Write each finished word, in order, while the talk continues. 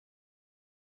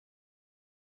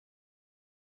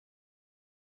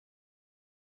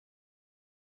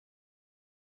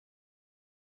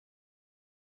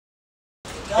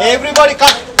Everybody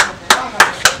cut.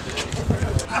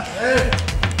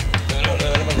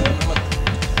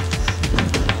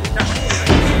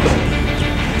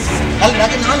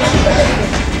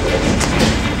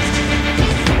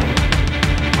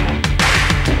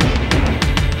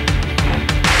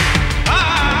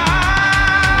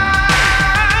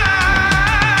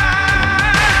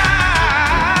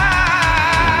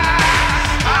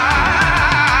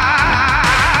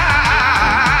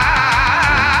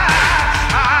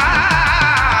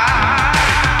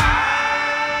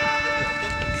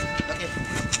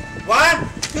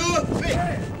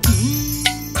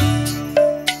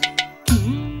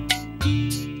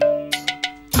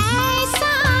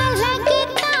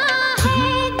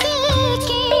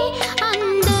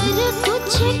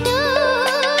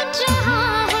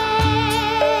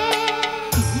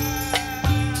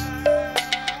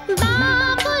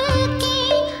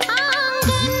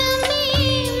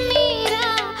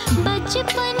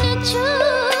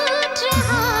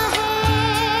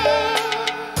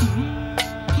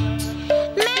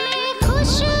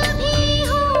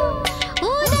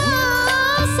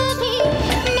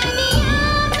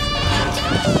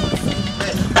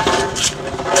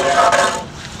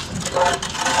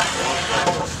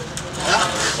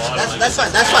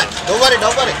 That's fine. Don't worry.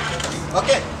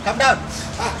 Okay, come down.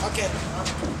 Okay.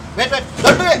 Wait.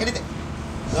 Don't do anything.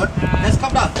 Let's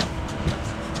come down.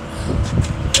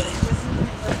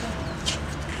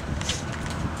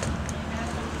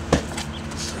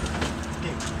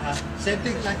 Okay. Same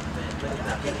thing like.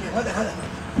 Hold on.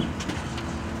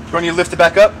 When you lift it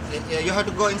back up? Yeah, you have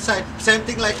to go inside. Same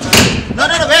thing like. No.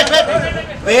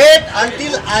 Wait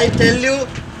until I tell you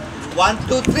 1,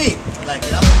 2, 3. Like,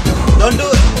 you know. Don't do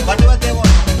whatever they want.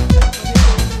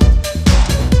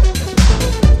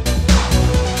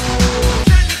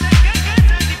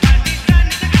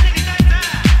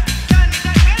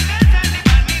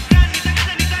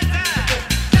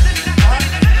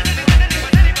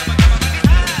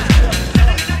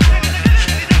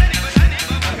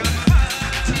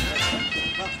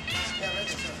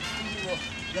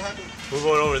 We're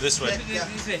going over this way. Yeah.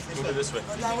 Move it this way.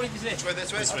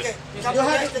 This way. Okay. You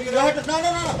have to. No.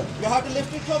 You have to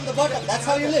lift it from the bottom. That's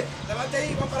how you lift.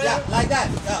 Yeah, like that.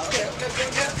 Yeah. Okay.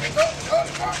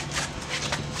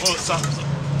 Oh, stop.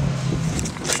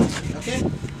 Okay.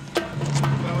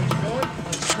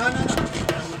 No.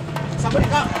 Somebody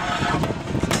come.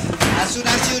 As soon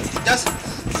as you just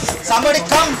somebody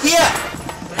come here.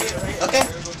 Okay.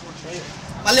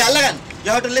 Malli allagan.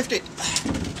 You have to lift it.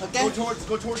 Okay.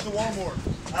 Go towards the wall more.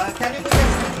 Can you put it?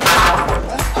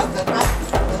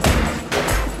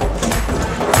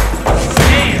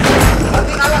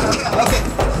 Okay.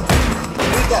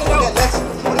 Okay, let's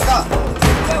put it down.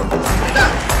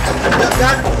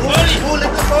 Pull it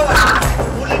forward.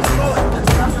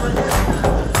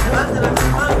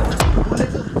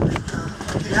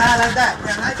 Yeah, like that.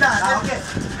 Okay,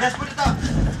 let's put it down.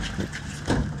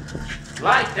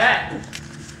 Like that.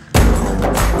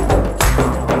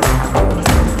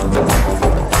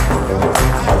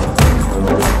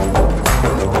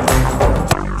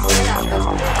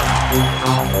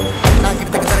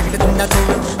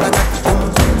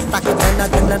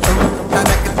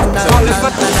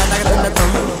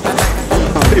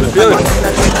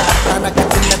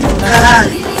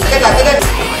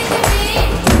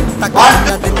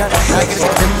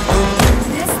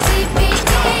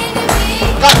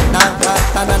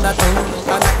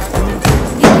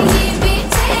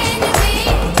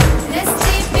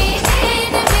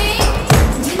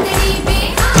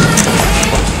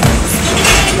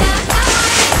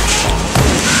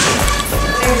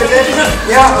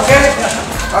 Yeah, okay.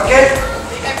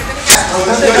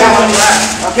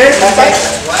 Okay, that's it.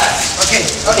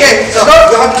 Okay, so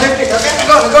you have to lift it, okay?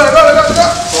 Go. Oh,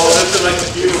 lift it like a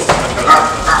few.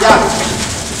 Yeah.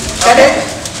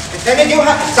 Then you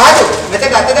have Sadu.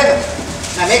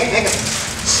 Now make it.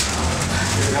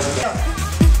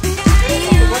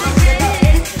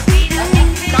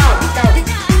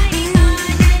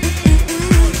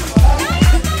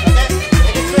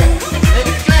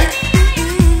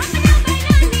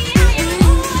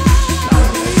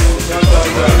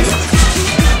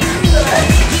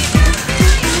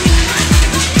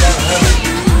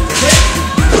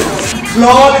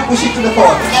 Slowly push it to the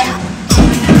floor.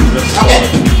 Okay.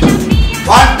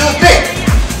 1, 2, 3.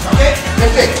 Okay.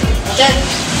 Lift it. Okay.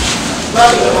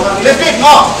 Lift it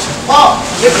more.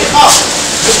 Lift it more.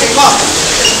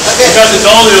 Okay. You got the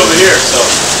dolly over here, so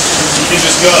you can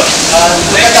just go.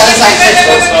 Look at the other side.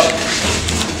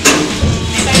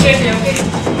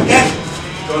 Okay.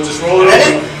 Go, just roll it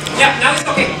Ready? over. Yeah, now it's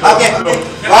okay. Okay. 1,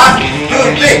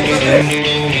 2,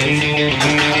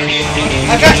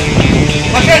 3. Motion.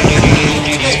 Motion. Okay.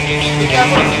 Be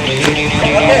careful.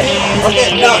 Okay.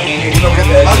 Okay. Down.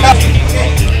 Back up.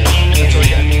 Okay.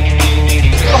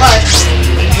 Go high.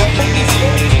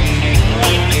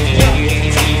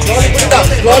 Slowly put it up.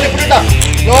 Slowly put it up.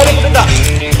 Slowly put it up.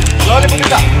 Slowly put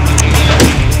it up.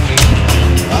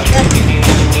 Okay.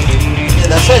 Yeah,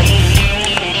 that's it.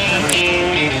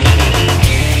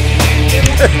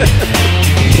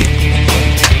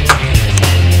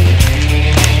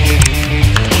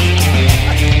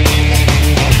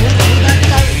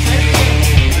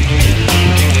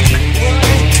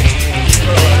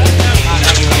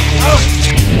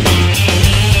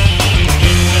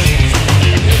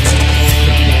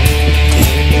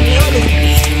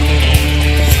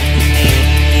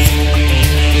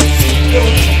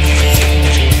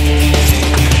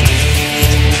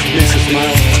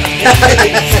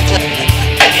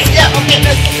 Yeah, okay,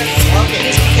 let's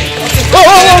okay.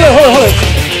 Hold on.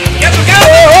 Get the gun!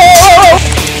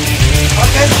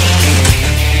 Okay.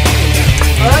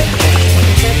 Alright.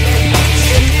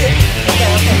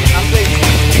 Okay, I'm playing.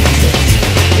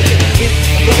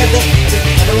 Look at the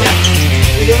other one.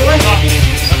 The other one? Okay.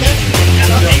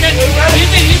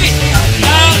 Leave it.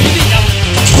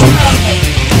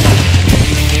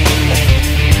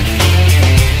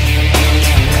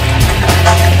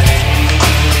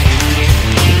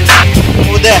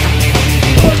 Over there.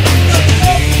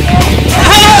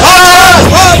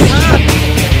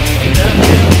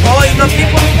 Oh, you got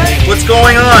people? What's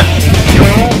going on?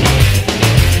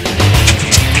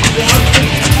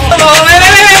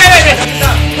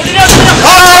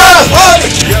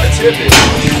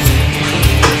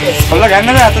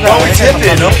 Oh, it's hit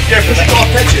it. No? Yeah, push it off,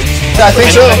 catch it. I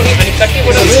think so.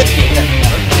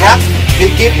 Yeah, we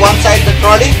keep one side the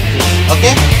trolley.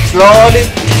 Okay, slowly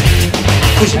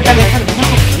push it.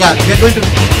 Yeah, we're going to.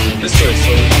 This way, so.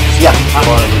 Yeah.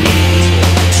 Oh,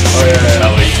 yeah.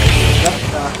 That way.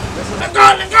 Let go!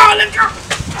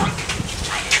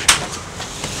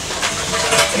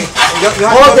 You have to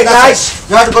go guys.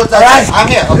 You have to go to that side. I'm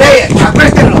here. Okay.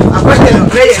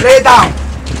 Lay it down.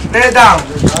 Lay it down.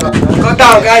 Go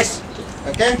down, guys.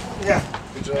 Okay. Yeah.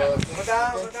 Good job. Go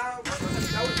down.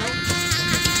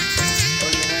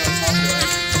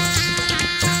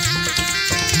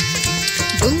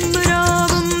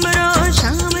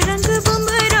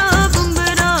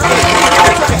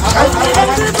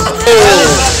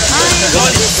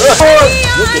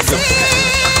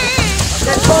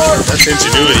 That's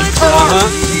ingenuity.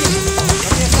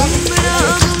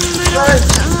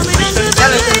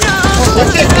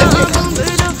 Okay.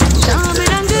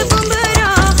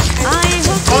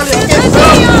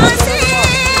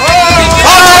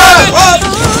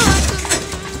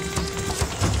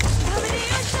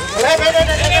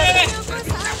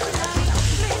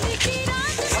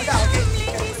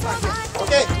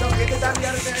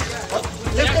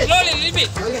 Slowly, leave it.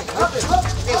 Okay, go.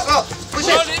 Push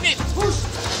it. Slowly, leave it.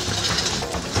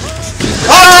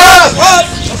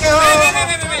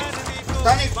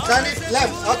 Okay, turn it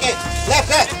left. Okay, left.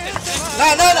 No.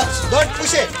 Don't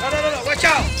push it. No. Watch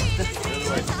out.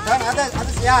 Turn other,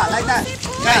 yeah, like that.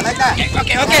 Yeah, like that.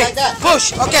 Okay. Yeah, like that.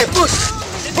 Push. Okay, push,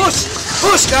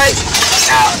 guys.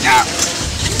 Now.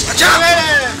 Watch out.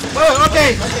 Oh,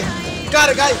 okay. Got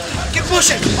it, guys. Keep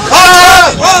pushing.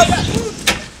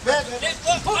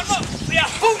 One more. Yeah.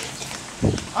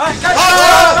 All right, guys.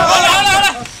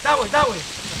 That way.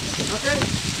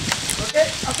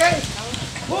 Okay.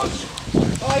 Push.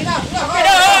 Oh, enough. Wait.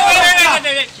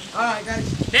 All right, guys.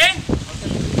 Then,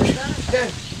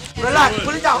 Relax.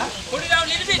 Pull it down. put it down a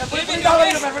little bit. Pull it down a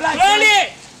little bit. Relax.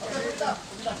 Slowly.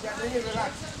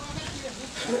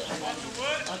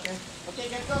 Okay,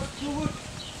 get go. Two wood.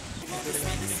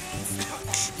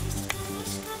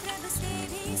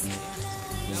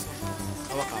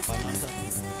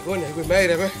 We made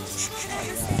it, man.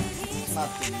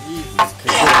 Nothing easy.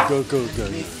 Go.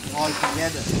 All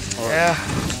together. Yeah.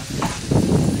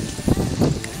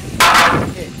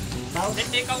 Okay. Now,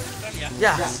 Take out.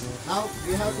 Yeah. now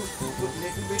we have to put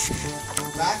little bit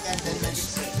back and then let it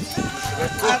sit.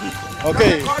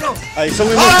 Okay. Some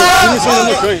emotion. Give me some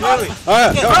emotion.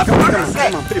 Alright,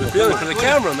 come on. Feeling for the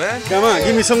camera, man. Come on,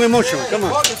 give me some emotion. Come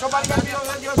on. Okay, somebody got to be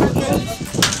on your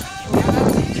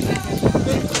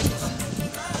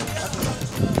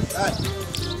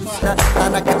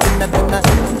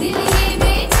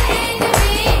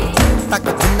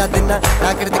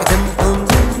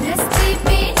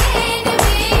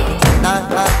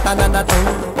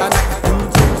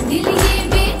दिल